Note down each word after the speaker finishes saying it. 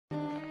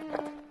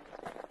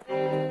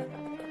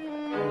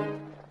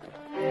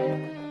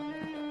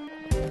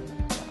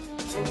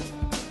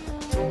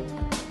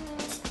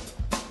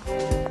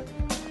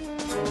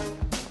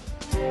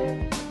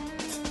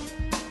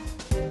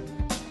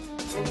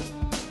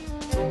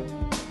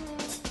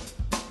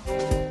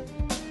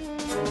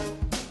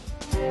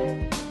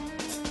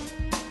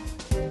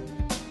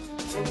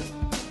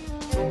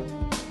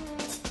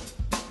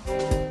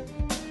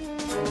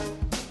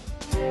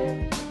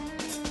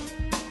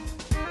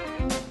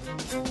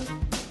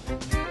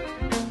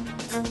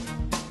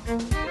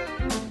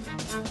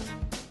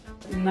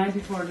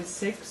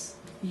1946,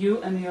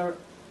 you and your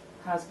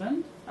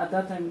husband, at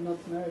that time not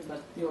married,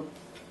 but your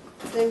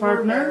They partner?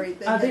 were married.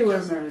 They had they were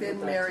just married.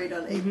 been married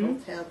on April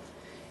 10th.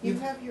 You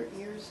have your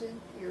ears in?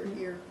 Your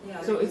ear?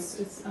 Yeah. So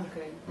it's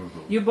okay.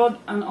 You bought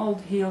an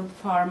old hill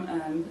farm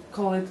and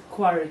call it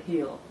Quarry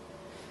Hill.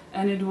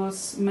 And it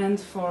was meant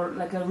for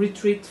like a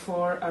retreat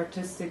for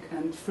artistic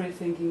and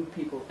free-thinking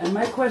people. And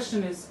my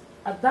question is,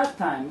 at that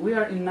time, we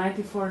are in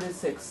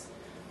 1946,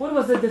 what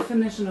was the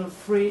definition of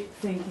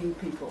free-thinking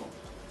people?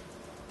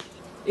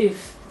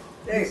 If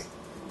They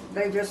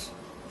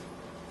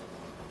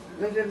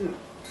didn't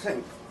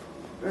think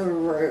they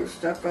were very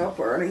stuck up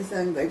or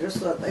anything. They just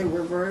thought they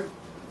were very,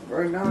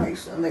 very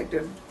nice, and they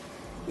did,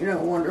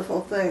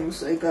 wonderful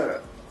things. They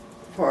got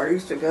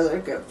parties together,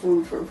 got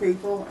food for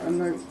people,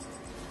 and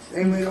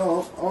they made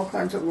all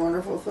kinds of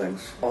wonderful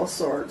things, all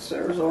sorts.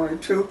 There was only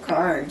two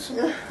kinds,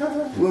 women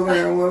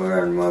and women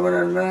and women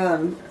and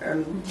men,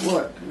 and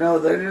what? No,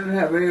 they didn't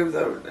have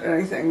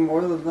anything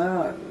more than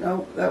that.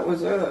 No, that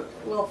was it.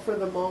 Well, for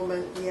the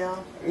moment, yeah.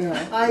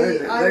 Yeah,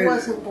 I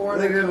wasn't born.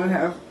 They didn't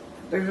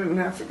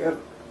have to get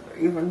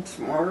even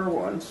smarter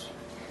ones.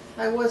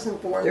 I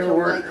wasn't born There until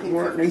weren't any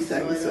 1950, so I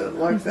things don't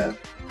know. like that.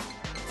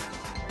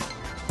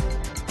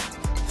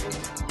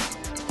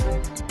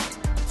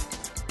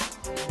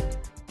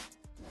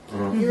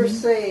 You're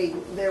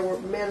saying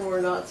men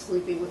were not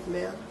sleeping with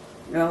men?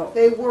 No,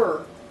 They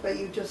were, but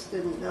you just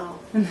didn't know.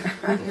 I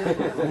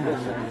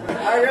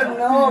didn't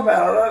know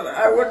about it.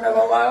 I wouldn't have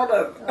allowed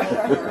it.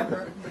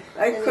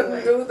 I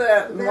couldn't do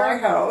that in my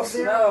house.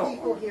 There are No,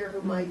 people here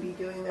who might be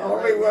doing that.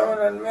 only right now.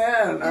 women and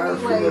men are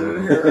Anyway,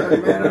 permitted here,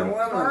 and men and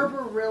women.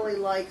 Barbara really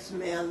likes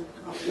men.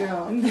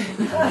 Yeah,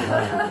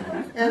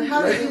 And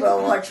how do you...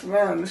 Isabel likes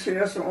men. She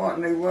doesn't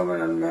want any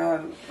women and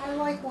men. I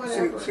like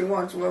whatever. She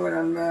wants women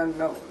and men.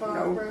 No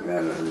Barbara.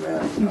 men and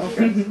men.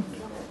 Okay.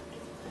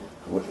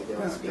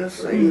 Just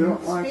say you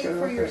don't like Speak it.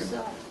 for Okay.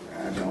 yourself.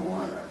 I don't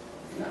want it.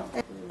 No.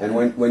 And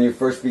when you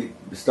first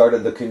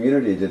started the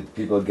community, did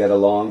people get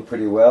along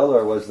pretty well,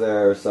 or was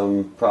there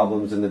some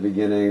problems in the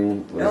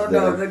beginning?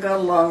 No, they got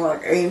along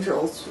like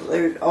angels.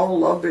 They all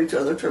loved each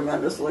other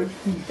tremendously.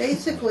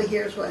 Basically,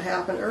 here's what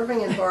happened.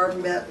 Irving and Barb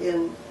met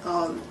in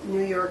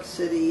New York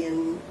City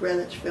in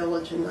Greenwich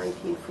Village in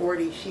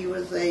 1940. She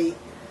was a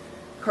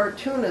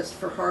cartoonist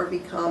for Harvey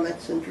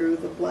Comics and drew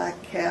the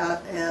Black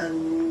Cat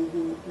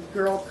and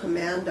Girl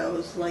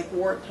Commandos, like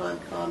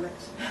wartime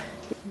comics.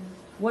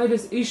 why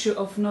this issue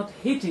of not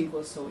hitting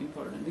was so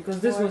important? Because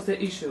this was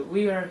the issue.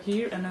 We are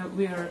here and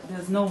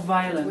there's no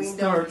violence We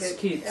don't towards hit-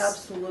 kids.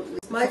 Absolutely.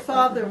 My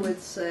father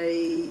would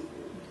say,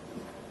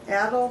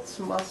 adults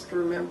must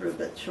remember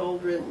that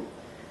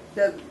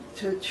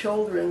to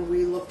children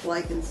we look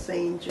like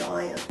insane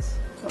giants,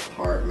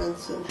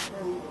 apartments and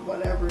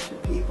whatever to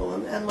people.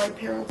 And my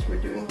parents were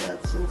doing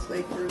that since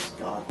they first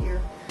got here.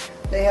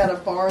 They had a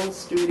barn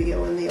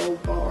studio in the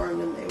old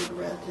barn and they would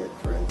rent it,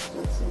 for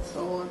instance, and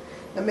so on.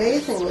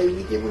 Amazingly,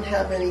 we didn't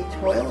have any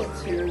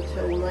toilets here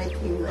until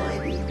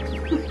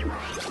 1990.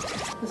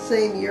 The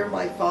same year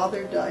my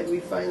father died, we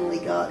finally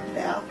got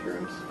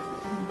bathrooms.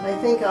 I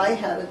think I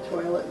had a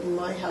toilet in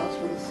my house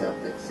with a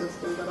septic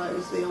system, but I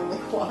was the only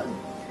one.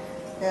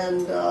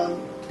 And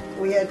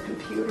we had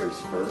computers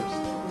first. It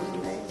was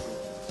amazing.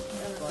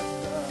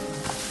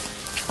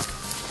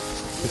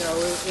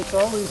 It's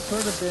always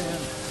sort of been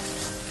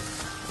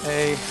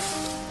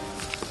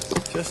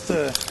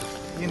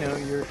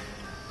your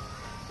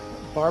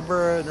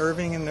Barbara and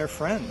Irving and their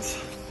friends.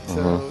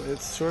 So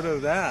it's sort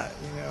of that,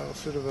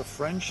 sort of a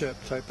friendship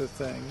type of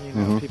thing.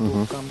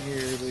 People come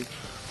here, they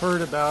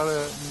heard about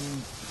it,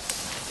 and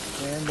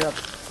they end up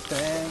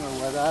staying or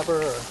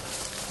whatever, or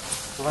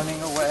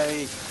running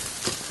away,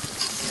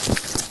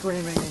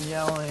 screaming and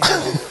yelling,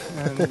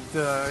 and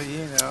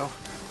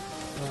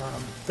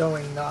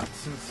going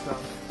nuts and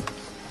stuff.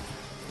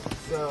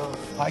 So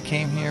I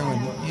came here with,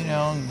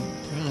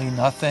 really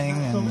nothing,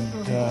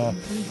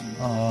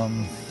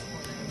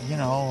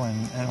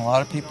 and a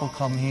lot of people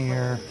come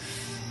here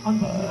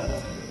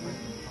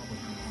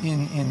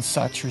in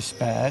such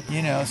respect,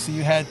 so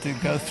you had to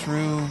go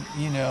through,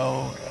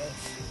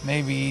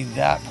 maybe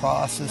that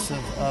process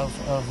of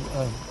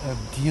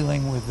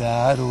dealing with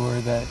that, or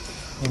that,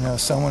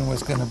 someone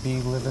was going to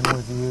be living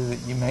with you that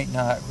you might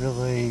not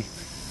really,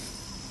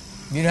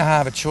 you don't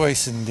have a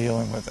choice in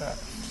dealing with that.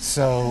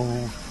 So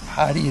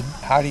how do you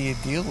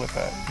deal with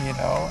it,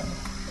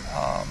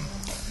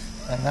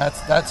 and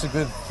that's a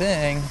good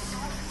thing.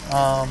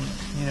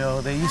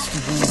 They used to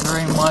be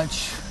very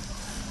much,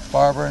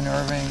 Barbara and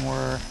Irving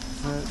were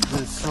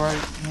the story,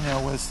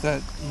 was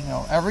that,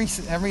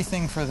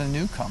 everything for the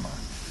newcomer.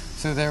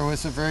 So there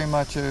was a very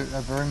much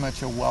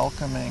a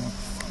welcoming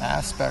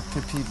aspect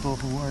to people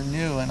who are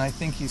new, and I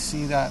think you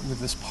see that with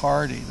this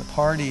party. The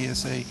party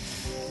is a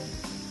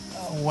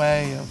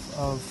way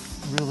of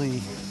really,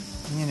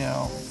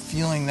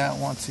 feeling that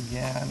once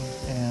again,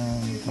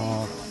 and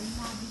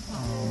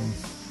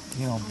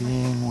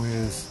being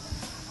with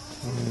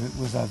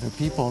other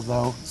people.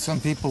 Though some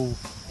people,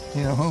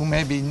 who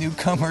may be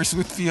newcomers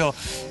would feel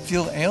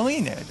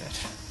alienated,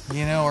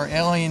 you know, or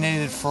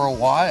alienated for a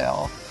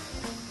while,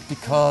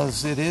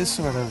 because it is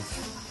sort of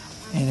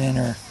an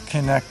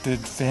interconnected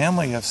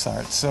family of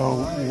sorts.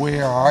 So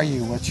where are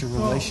you? What's your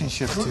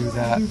relationship to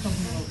that?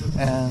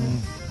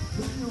 And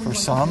for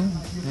some,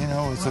 you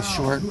know, it's a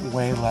short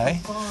waylay,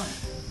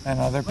 and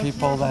other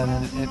people,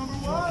 then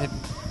it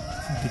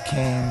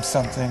became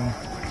something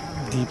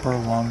deeper,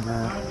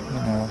 longer,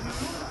 you know,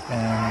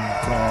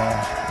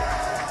 and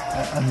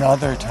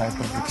another type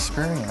of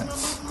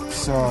experience.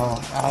 So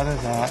out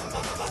of that,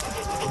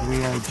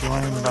 we are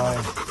joined by a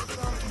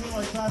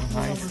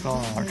nice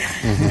dog.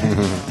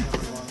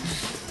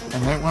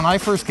 And then when I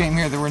first came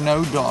here, there were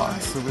no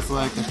dogs. It was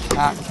like a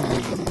cat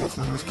community.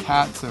 So there was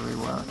cats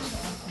everywhere.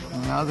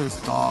 And now there's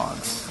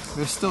dogs.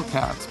 There's still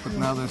cats, but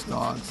now there's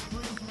dogs.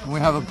 And we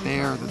have a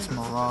bear that's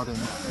marauding.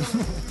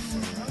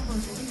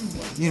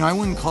 You know, I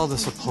wouldn't call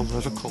this a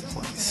political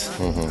place.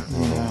 You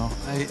know,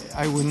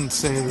 I wouldn't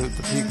say that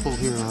the people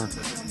here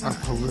are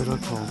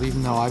political,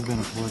 even though I've been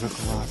a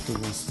political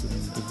activist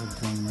and different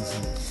things,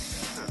 and,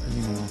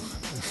 you know,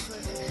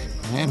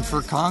 and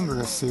for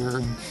Congress here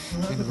in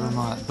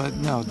Vermont. But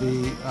no,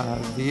 the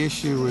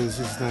issue is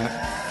that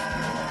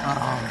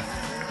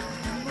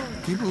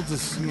people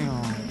just, you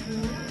know, I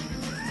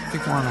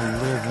think want to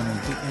live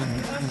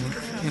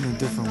in a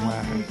different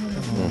way.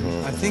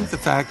 I think the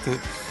fact that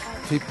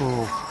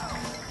people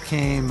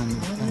came and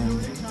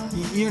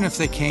even if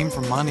they came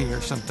for money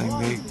or something,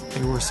 they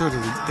were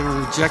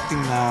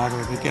rejecting that,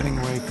 or they're getting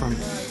away from,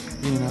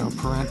 you know,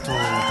 parental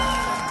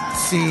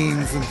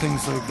scenes and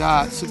things like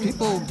that. So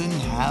people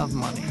didn't have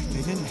money.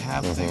 They didn't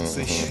have things.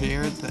 They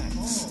shared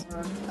things.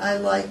 I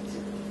liked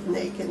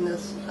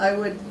nakedness. I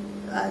would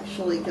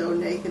actually go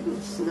naked in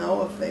the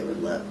snow if they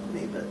would let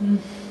me, but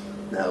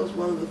that was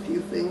one of the few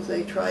things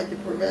they tried to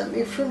prevent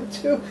me from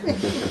doing.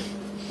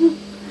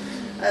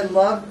 I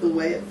loved the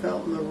way it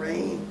felt in the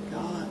rain.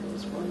 God, it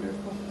was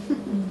wonderful.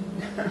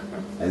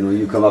 And will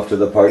you come up to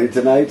the party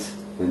tonight?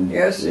 And,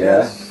 Yes, yeah?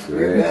 yes.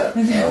 Great. All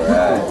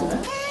right.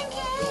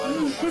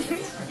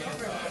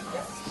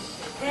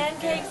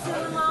 Pancakes in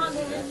the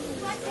morning.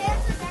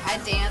 I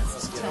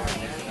danced till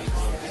maybe.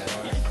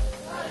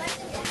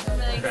 I'm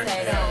really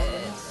excited.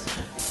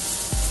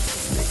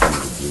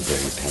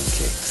 Blueberry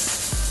pancakes.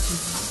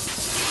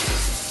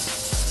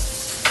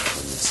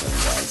 When the sun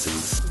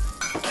rises.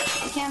 I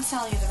can't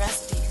tell you the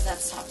recipe because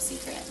that's top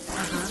secret.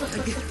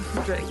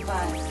 Great.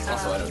 But,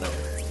 Also, I don't know.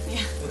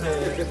 yeah.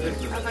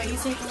 But you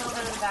take a little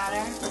bit of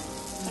batter,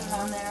 put it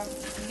on there.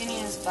 You can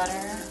use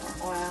butter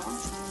or oil.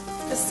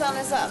 The sun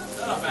is up.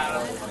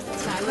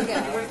 Time to go.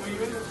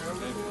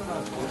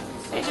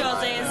 Hey,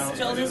 Joldies.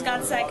 Joldies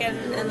got second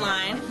in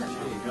line.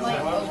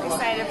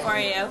 Excited for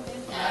you.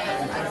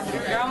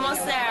 You're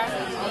almost there.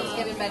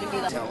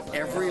 Tell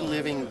every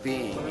living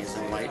being is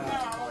enlightened.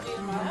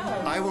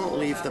 I won't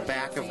leave the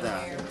back of the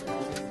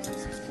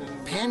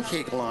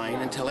pancake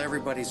line until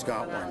everybody's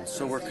got one.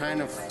 So we're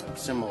kind of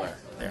similar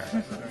there.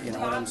 You know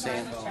what I'm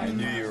saying? I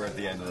knew you were at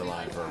the end of the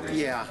line for a reason.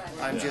 Yeah,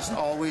 I'm just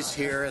always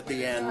here at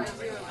the end.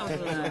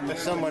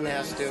 Someone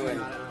has to,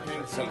 and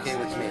it's okay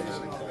with me.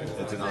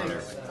 It's an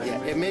honor.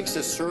 Yeah, it makes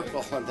a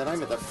circle, and then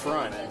I'm at the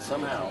front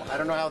somehow. I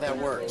don't know how that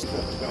works.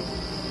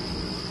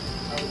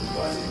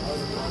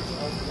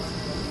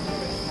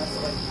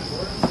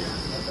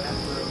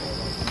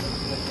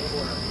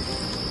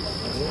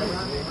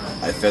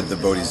 I fed the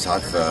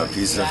Bodhisattva a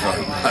piece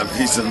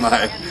of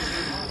my.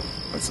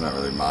 It's not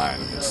really mine.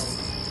 It's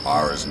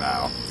ours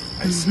now.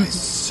 I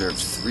served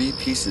 3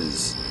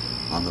 pieces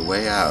on the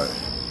way out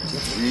to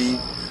 3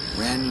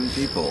 random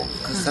people,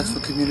 because that's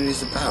what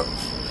community's about: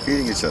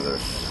 feeding each other.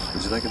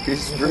 Would you like a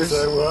piece, Bruce?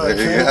 Yes, I would.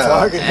 There you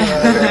go.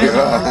 There you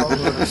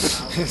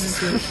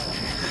go.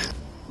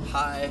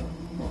 Hi.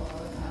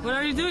 What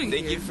are you doing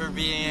Thank here? you for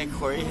being at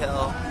Quarry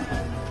Hill.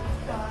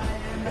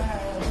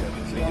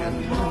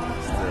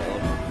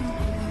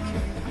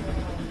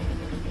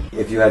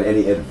 If you had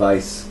any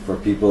advice for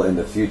people in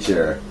the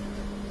future,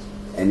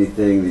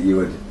 anything that you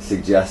would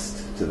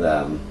suggest to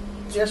them?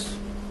 Just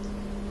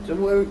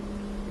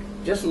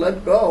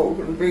let go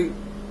and be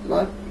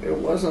like it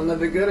was in the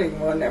beginning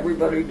when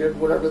everybody did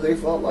whatever they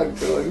felt like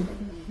doing.